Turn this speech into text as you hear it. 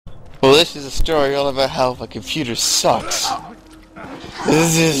Well, this is a story all about how my computer sucks. Take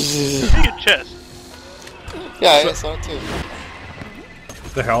a chest. Yeah, I saw it too.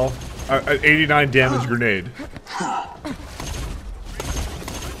 What the hell? An 89 damage grenade.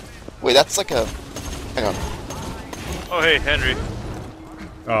 Wait, that's like a... Hang on. Oh, hey, Henry.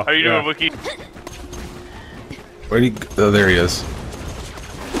 Oh, How you doing, Wookie? Where'd he? Oh, there he is.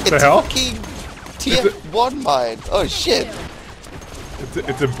 It's the hell? a fucking TF1 mine. Oh shit.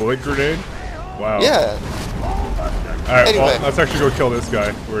 It's a bullet grenade? Wow. Yeah. Alright, Anyway. well, let's actually go kill this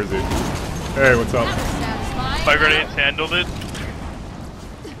guy. Where is he? Hey, what's up? My grenades handled it.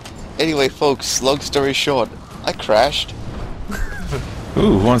 Anyway, folks, long story short, I crashed.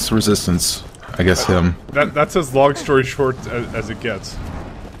 Ooh, who wants resistance? I guess him. That's as long story short as it gets.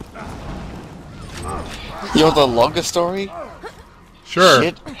 You know the longest story? Sure.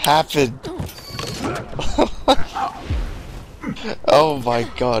 Shit happened. Oh my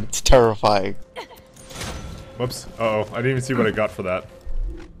god, it's terrifying. Whoops. Uh-oh. I didn't even see what I got for that.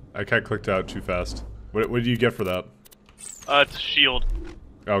 I kinda clicked out too fast. What did you get for that? It's a shield.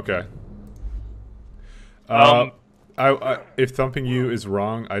 Okay. If thumping you is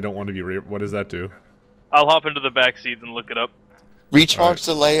wrong, I don't want to be what does that do? I'll hop into the back seat and look it up. Recharge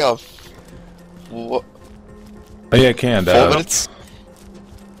delay of... What? Oh yeah, I can. 4 minutes?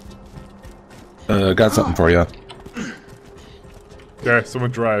 Got something for you. Okay,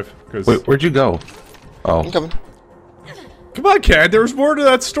 someone drive. Cause Wait, where'd you go? Oh. I'm coming. come on, Cad. There was more to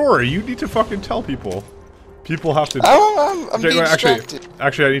that story. You need to fucking tell people. People have to. Oh, I'm being actually,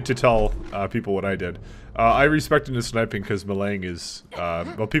 distracted. I need to tell people what I did. I respect into sniping because meleeing is.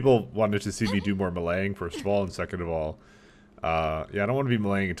 Well, people wanted to see me do more meleeing first of all, and second of all, yeah, I don't want to be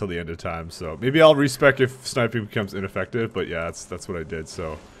meleeing until the end of time. So maybe I'll respec if sniping becomes ineffective. But yeah, that's what I did.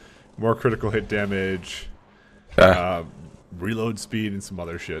 So more critical hit damage, reload speed, and some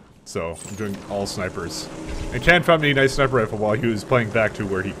other shit. So I'm doing all snipers. And Ken found me a nice sniper rifle while he was playing back to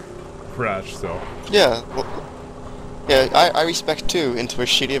where he crashed. So Yeah, well, yeah, I respect too into a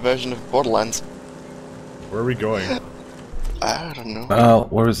shittier version of Borderlands. where are we going? I don't know. Oh,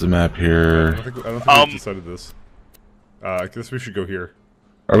 where is the map I here? don't think we've decided this. I guess we should go here.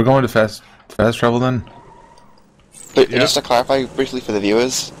 Are we going to fast travel then? But yeah. just to clarify briefly for the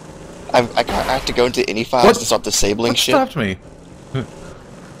viewers, I have to go into any files to start disabling What shit. stopped me?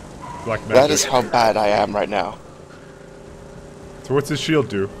 Black magic. That is how bad I am right now. So what's his shield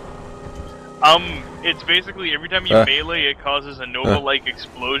do? It's basically every time you melee, it causes a Nova-like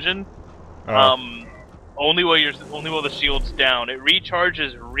explosion. Only while the shield's down. It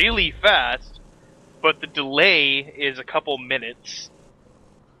recharges really fast, but the delay is a couple minutes.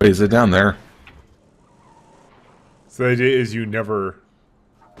 Wait, is it down there? So the idea is you never.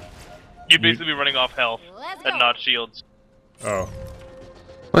 You'd basically be running off health and not shields. Oh.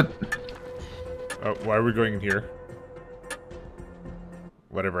 What? Why are we going in here?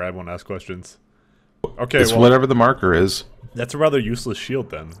 Whatever, I won't ask questions. Okay, It's well, whatever the marker is. that's a rather useless shield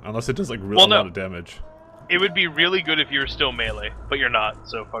then, unless it does like really a lot of damage. It would be really good if you were still melee, but you're not,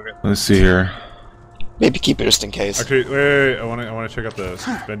 so fuck it. Let's see here. Maybe keep it just in case. Actually, wait, I want to check out the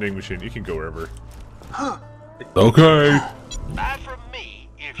vending machine. You can go wherever. Okay. Buy from me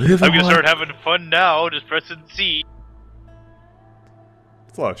if I'm gonna start having fun now, just pressing C.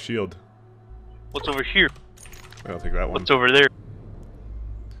 It's a lot of shield. What's over here? I'll take that one. What's over there?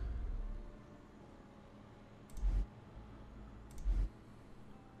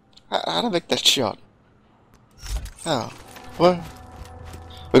 How to make that shot? Oh, what?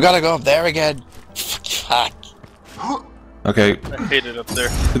 We gotta go up there again. Fuck. Okay, I hate it up there.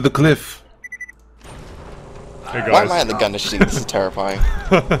 to the cliff. Hey Why am I guys. in the gun machine? This is terrifying.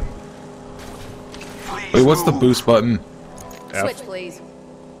 Wait, what's the boost button? Switch, please.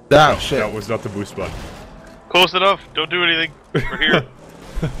 Ah, shit. That was not the boost button. Close enough. Don't do anything. We're here.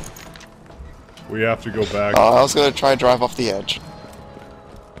 We have to go back. I was gonna try and drive off the edge.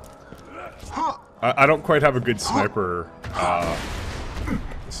 I don't quite have a good sniper,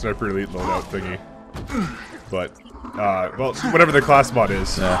 sniper elite loadout thingy, but well, whatever the class mod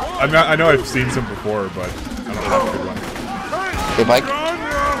is. I know I've seen some before, but I don't have a good one. Hey, Mike.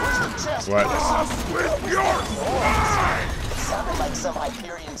 What? sounded like some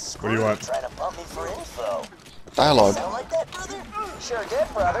Hyperion What do you want? trying to bump me for info. Dialogue. Sound like that, brother? Sure did,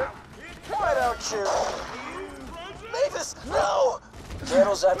 brother. Why don't you? Mavis, no!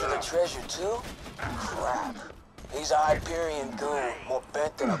 Kettle's after the treasure, too? Crap. He's a Hyperion goon, more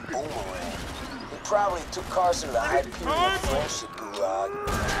bent than a boomerang. He probably took Carson to the Hyperion friendship gulag.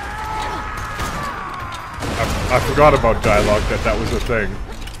 I forgot about dialogue, that was a thing.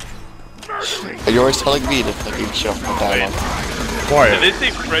 You're always telling me to fucking shut up with dialogue. Quiet. Did they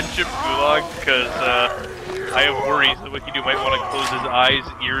say friendship gulag? Because I have worries that Wikido might want to close his eyes,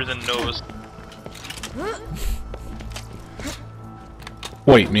 ears, and nose.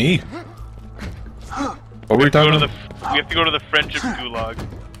 Wait, me? What were we talking about? We have to go to the friendship gulag.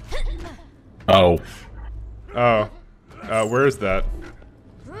 Oh. Oh. Where is that?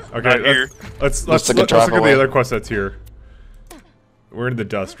 Okay, Not here. let's like a look drive at the away. other quest that's here. We're in the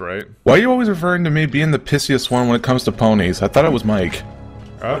dust, right? Why are you always referring to me being the pissiest one when it comes to ponies? I thought it was Mike.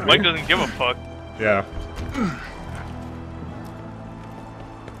 Mike doesn't give a fuck. Yeah.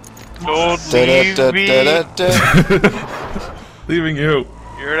 Don't leave me. Leaving you.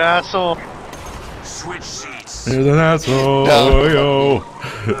 You're an asshole. Switch seats. You're an asshole. No.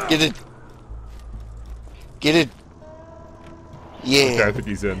 Yo. Get it. Get it. Yeah. Okay, I think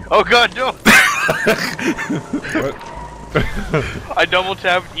he's in. Oh god, no! What? I double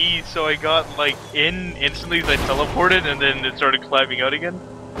tapped E, so I got like in instantly as I teleported, and then it started climbing out again.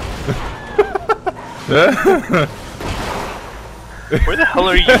 Where the hell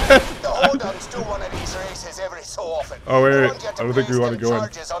are you? The Hold'ems do one of these races every so often. Oh, wait, They wait. want you I don't think we place want to them go in.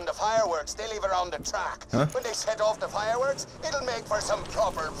 charges on the fireworks they leave around the track. Huh? When they set off the fireworks, it'll make for some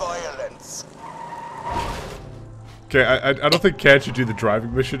proper violence. Okay, I don't think Cad should do the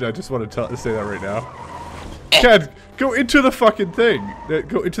driving mission. I just want to say that right now. Cad, go into the fucking thing.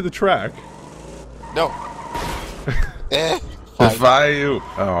 Go into the track. No. Fine. Defy you.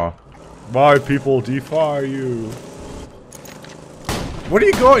 Oh. My people defy you. What are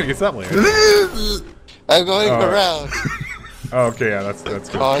you going? It's that way. I'm going Oh. around. Oh, okay, yeah, that's good.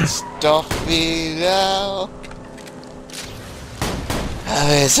 Can't stop me now.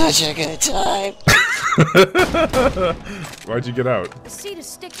 Having such a good time. Why'd you get out? The seat is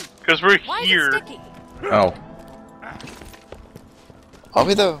sticky. Because we're Why here. is it sticky? Oh. Are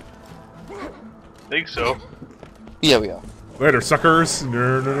we though? Think so. Yeah, we are. Later, suckers.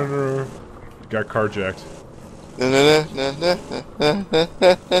 No. Got carjacked.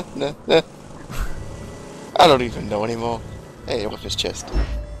 I don't even know anymore. Hey, off his chest.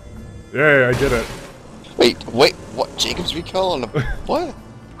 Yeah, I did it. Wait, what? Jacob's recall on the what?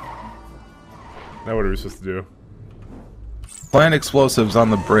 Now what are we supposed to do? Plant explosives on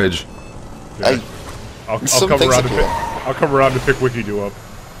the bridge. Yeah. I'll Some come things around are to cool. I'll come around to pick Wikido up.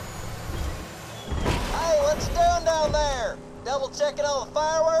 Hey, what's you doing down there? Double checking all the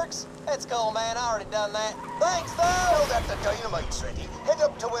fireworks? That's cool, man. I already done that. Thanks, though. Now that the dynamite's ready, head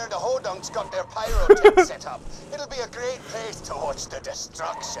up to where the Hodunks got their pyrotech set up. It'll be a great place to watch the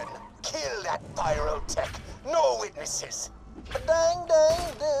destruction. Kill that pyrotech. No witnesses. Dang,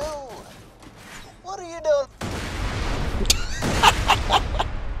 dang, do. What are you doing?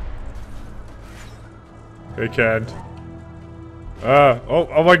 Hey, Cad.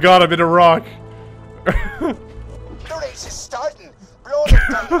 Oh my god, I'm in a rock. The race is starting. Blow the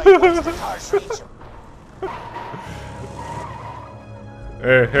dynamite once the cars reach him.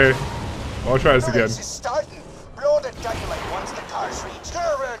 Hey. I'll try this The again. race is starting. Blow the dynamite once the cars reach.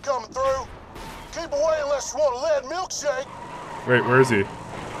 Caravan coming through. Keep away unless you want a lead milkshake. Wait, where is he?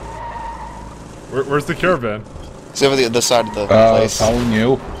 Where's the caravan? It's over the other side of the place. Following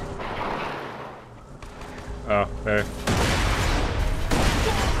you. Oh, hey.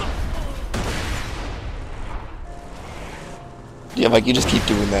 Yeah, Mike, you just keep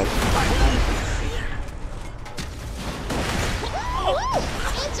doing that.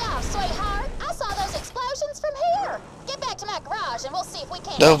 Good job, sweetheart. I saw those explosions from here. Get back to my garage and we'll see if we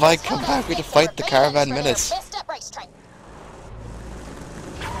can't. No, make Mike, this come Hodunk back. We think to fight they're the Caravan famous for their Menace. messed up racetrack.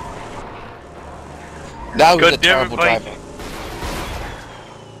 Now he's God a damn it, terrible Mike. driver.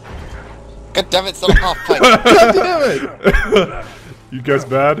 God damn it, it's not a half pipe. God damn it! You guys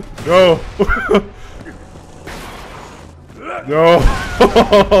bad? No! No!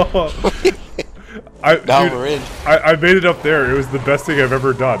 Now dude, we're in. I made it up there. It was the best thing I've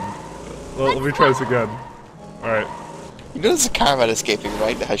ever done. Well, let me try this again. Alright. You know there's a caravan escaping,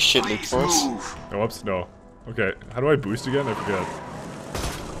 right? That has shit loot for us. Oh, whoops, no. Okay, how do I boost again? I forget.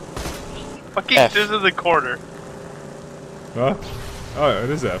 Fucking F. this is the corner. Huh? Oh, it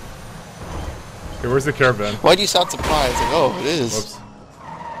is F. Okay, where's the caravan? Why do you sound surprised? Like, oh, it is. Whoops.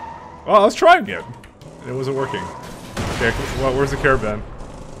 Oh, let's try again. It wasn't working. Okay, well, where's the caravan?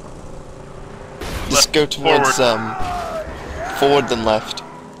 Just go towards, forward then left.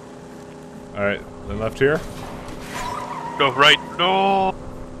 Alright, then left here. Go right. No.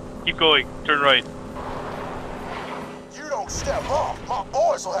 Keep going. Turn right. You don't step off. My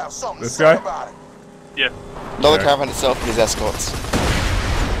boys will have something This to say guy? about it. Yeah. Not the Okay. caravan itself, but his escorts.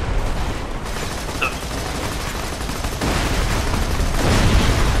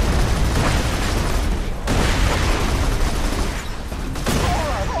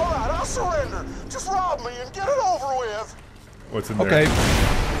 treasure. Just rob me and get it over with. What's in there? Okay.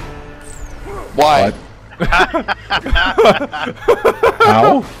 Why?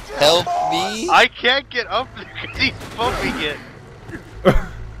 Ow. Help me? I can't get up there because he's bumping it.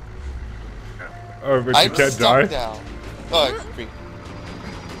 Oh, but you I'm can't stuck die? now. Oh, I agree.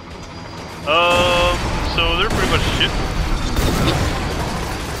 So they're pretty much shit.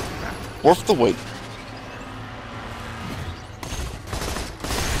 Worth the wait.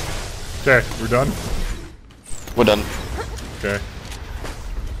 Okay, we're done? We're done. Okay.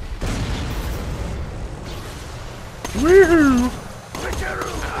 Woohoo!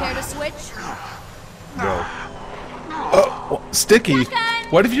 Care to switch? No. Oh, Sticky.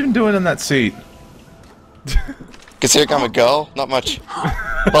 What have you been doing in that seat? Consider I'm a girl? Not much.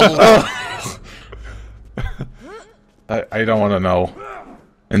 Bubble. I don't want to know.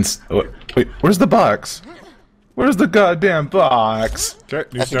 And wait, where's the box? Where's the goddamn box? Okay,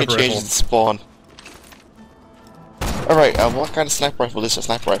 new I think it sniper changes rifle. the spawn. Alright, what kind of sniper rifle is a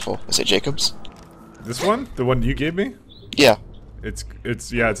sniper rifle? Is it Jacobs? This one? The one you gave me? Yeah. It's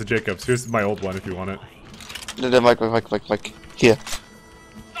a Jacobs. Here's my old one if you want it. No, Mike. Here.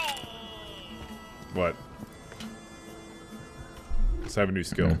 What? Let's have a new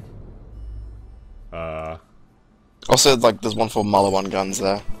skill. Also, like, there's one for Malawan guns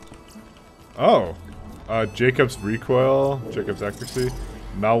there. Oh. Jacobs recoil, Jacobs accuracy,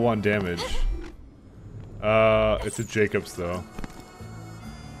 Mal 1 damage. It's a Jacobs though.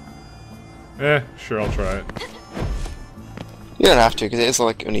 Sure, I'll try it. You don't have to, because it is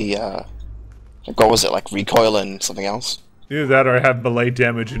like only, like, what was it, like recoil and something else? Either that or I have melee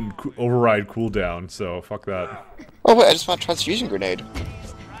damage and override cooldown, so fuck that. Oh wait, I just found transfusion grenade.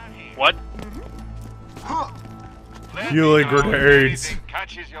 What? Healing grenades.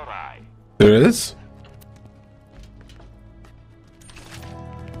 There is?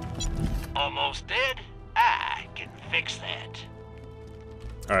 Almost dead? I can fix that.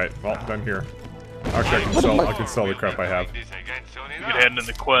 Alright, well, done here. Actually, I can sell the crap I have. You can head into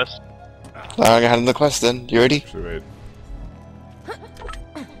the quest. I'm gonna head in the quest then. You ready? Actually, wait.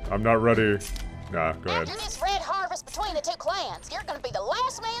 I'm not ready. Nah, go ahead. After this red harvest between the two clans, you're gonna be the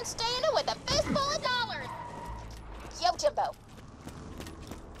last man standing with a fistful of dollars. Yo, Timbo.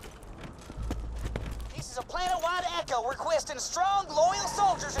 This is a planet-wide echo requesting strong, loyal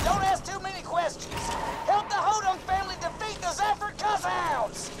soldiers who don't ask too many questions. Help the Hodum family defeat the Zephyr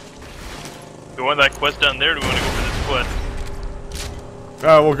Cusshounds! Do you want that quest down there, or do you want to go for this quest?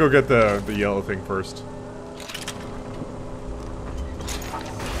 We'll go get the yellow thing first.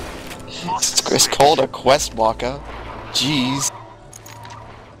 It's called a quest walker. Jeez.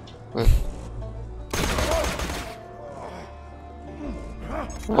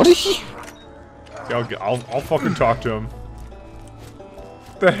 What are you? Yeah, I'll fucking talk to him.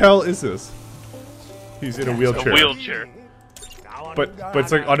 The hell is this? He's in a wheelchair. A wheelchair. But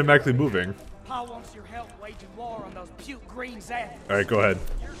it's like automatically moving. Pa wants your help waging war on those puke green Zephyrs. Alright, go ahead.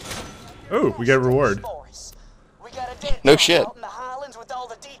 Oh, we get a reward. We got a dead No dog shit. out in the Highlands with all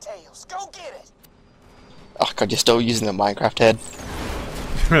the details. Go get it! Oh god, you're still using the Minecraft head.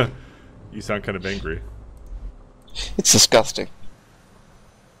 You sound kind of angry. It's disgusting.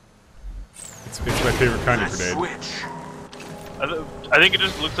 It's my favorite kind of grenade. I think it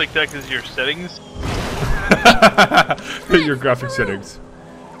just looks like that because of your settings. Your graphic settings.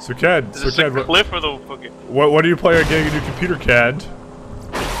 So Cad, Is this a cliff or the fucking... what do you play on getting a new computer, Cad?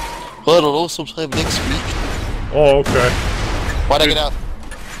 Well, it'll also play next week. Oh, okay. Why'd I get out?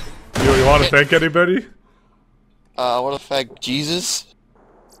 You want to thank anybody? I want to thank Jesus.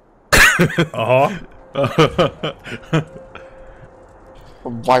 Uh-huh.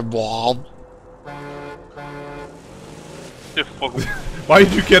 My mom. Why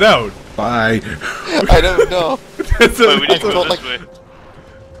did you get out? Bye. I don't know. Wait, we need to I go felt this way.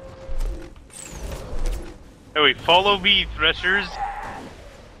 Hey, wait, follow me, Threshers.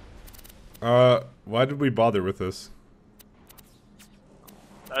 Why did we bother with this?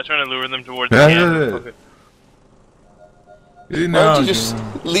 I was trying to lure them towards the camp. Okay. Why don't you just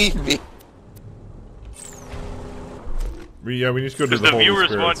leave me? We need to go to Because the the Holy viewers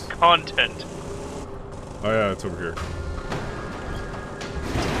Spirits. want content. Oh yeah, it's over here.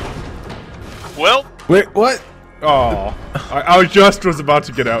 Well, Wait, what? Oh, I just was about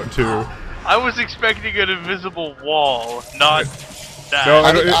to get out too. I was expecting an invisible wall, not that. No,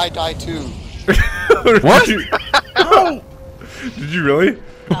 How did I die too? What? Did you, did you really?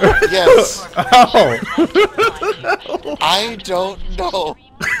 Yes. Ow! I don't know.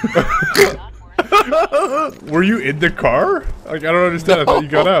 Were you in the car? Like, I don't understand. I thought you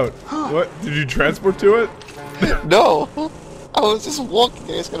got out. What? Did you transport to it? No. I was just walking.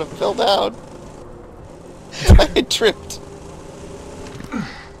 I just gonna fell down. I tripped.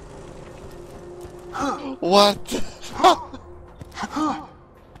 What the fuck?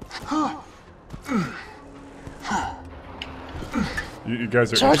 You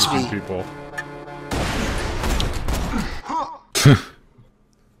guys are Charge interesting me. people.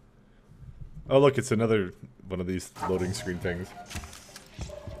 Oh look, it's another one of these loading screen things.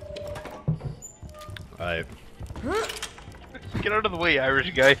 Alright. Get out of the way,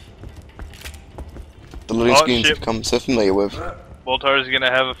 Irish guy. The loading Oh, screens shit. I've become so familiar with. Voltar's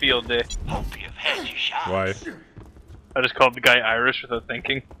gonna have a field day. Hope you've had your shot. Why? I just called the guy Irish without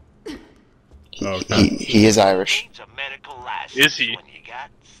thinking. Oh, okay. He is Irish. Needs a medical license Is he? when you got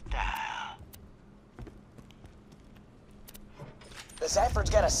style. The Zafford's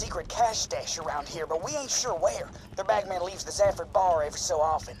got a secret cash stash around here, but we ain't sure where. Their bagman leaves the Zafford bar every so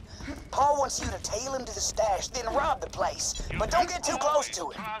often. Paul wants you to tail him to the stash, then rob the place. But don't get too close to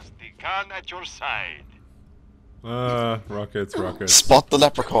it. Trust the gun at your side. Rockets. Spot the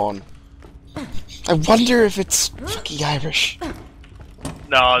leprechaun. I wonder if it's fucking Irish.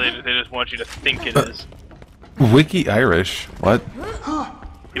 No, they just want you to think it is. Wiki Irish? What?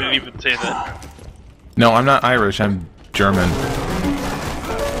 He didn't even say that. No, I'm not Irish. I'm German.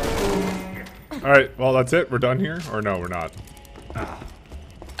 Alright, well that's it. We're done here? Or no, we're not.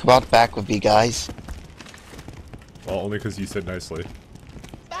 Come on back with me, guys. Well, only because you said nicely.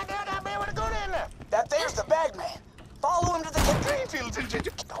 That there's the bagman. Follow him to the Greenfields. Don't you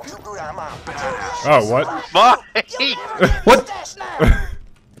do that, Mom. Oh, what? Why? What?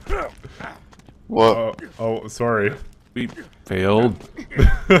 Whoa. Oh, sorry. We failed.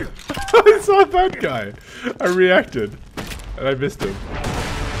 I saw that guy. I reacted. And I missed him.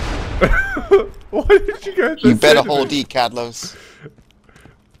 Why did you guys You better say hold me? E, Cadlos.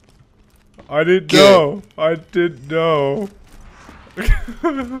 I didn't Good. know. I didn't know.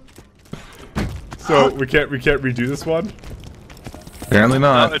 So we can't redo this one? Apparently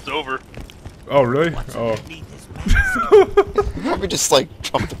No, not. it's over. Oh really? Oh. Probably just like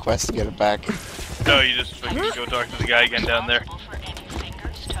trump the quest to get it back. No, you just fucking go talk to the guy again down there.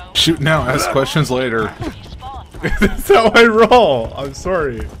 Shoot now, ask questions later. That's how I roll. I'm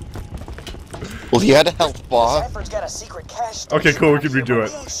sorry. Well, you had a health bar. Zafford's got a secret cash stash Okay, cool. We around can here, redo but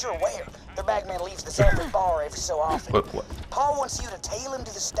it. we ain't sure where. Their bagman leaves the Zafford bar every so often. What? Paul wants you to tail him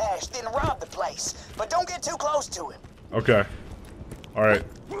to the stash, then rob the place. But don't get too close to him. Okay. Alright.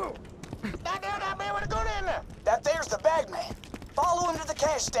 That there's the bagman. Follow him to the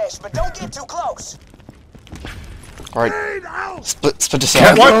cash stash, but don't get too close. Alright. Split this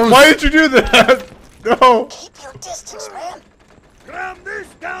out. Why did you do that? No. Keep your distance, man. Cram this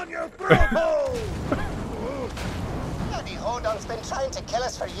down your throat hole! Bloody Hodon's been trying to kill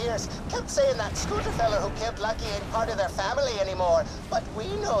us for years. Kept saying that Scooter fella who killed Lucky ain't part of their family anymore. But we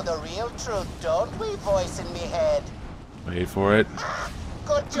know the real truth, don't we, voice in me head? Wait for it.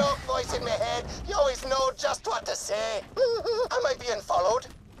 Good joke, voice in me head. You always know just what to say. Am I being followed?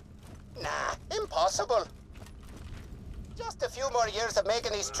 Nah, impossible. Just a few more years of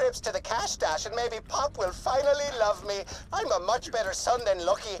making these trips to the cash stash and maybe Pop will finally love me. I'm a much better son than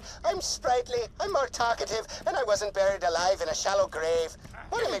Lucky. I'm sprightly, I'm more talkative, and I wasn't buried alive in a shallow grave.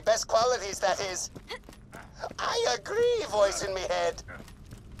 One of my best qualities, that is. I agree, voice in me head.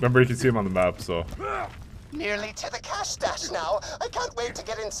 Remember, you can see him on the map, so. Nearly to the cash stash now. I can't wait to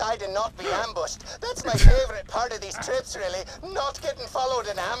get inside and not be ambushed. That's my favorite part of these trips, really. Not getting followed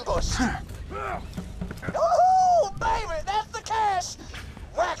and ambushed. Ooh, baby, that's the cash.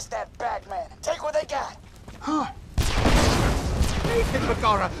 Wax that bagman. Take what they got. Nathan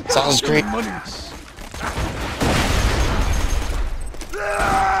Megara, Sounds great.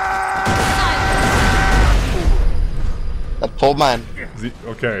 That poor man.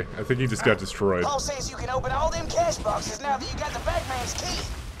 Okay, I think he just got destroyed. Paul says you can open all them cash boxes now that you got the bagman's key.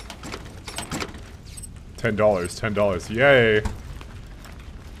 $10. Yay!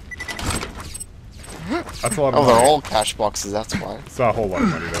 That's a lot of Oh, they're money. all cash boxes, that's why. It's not a whole lot of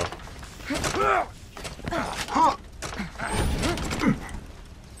money, though.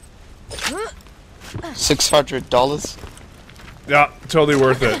 $600. Yeah, totally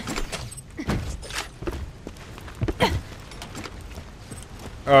worth it.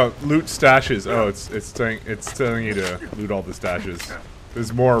 Loot stashes. Oh, it's telling you to loot all the stashes.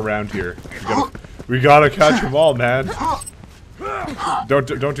 There's more around here. We gotta catch them all, man. Don't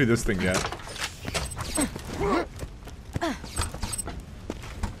do this thing yet.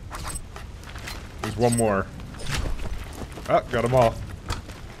 There's one more. Ah, got them all.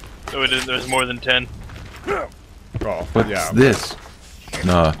 Oh, it is, there's more than 10. Oh, What's yeah. this?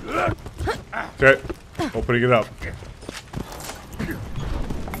 Nah. Okay, opening it up. You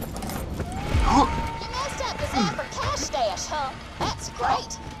messed up,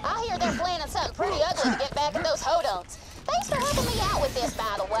 something pretty ugly to get back at those hodunks. Thanks for helping me out with this,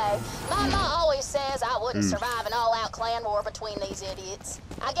 by the way. My ma always says I wouldn't survive an all-out clan war between these idiots.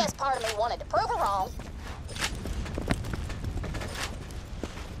 I guess part of me wanted to prove her wrong.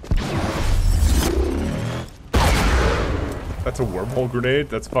 That's a wormhole grenade?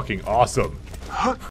 That's fucking awesome.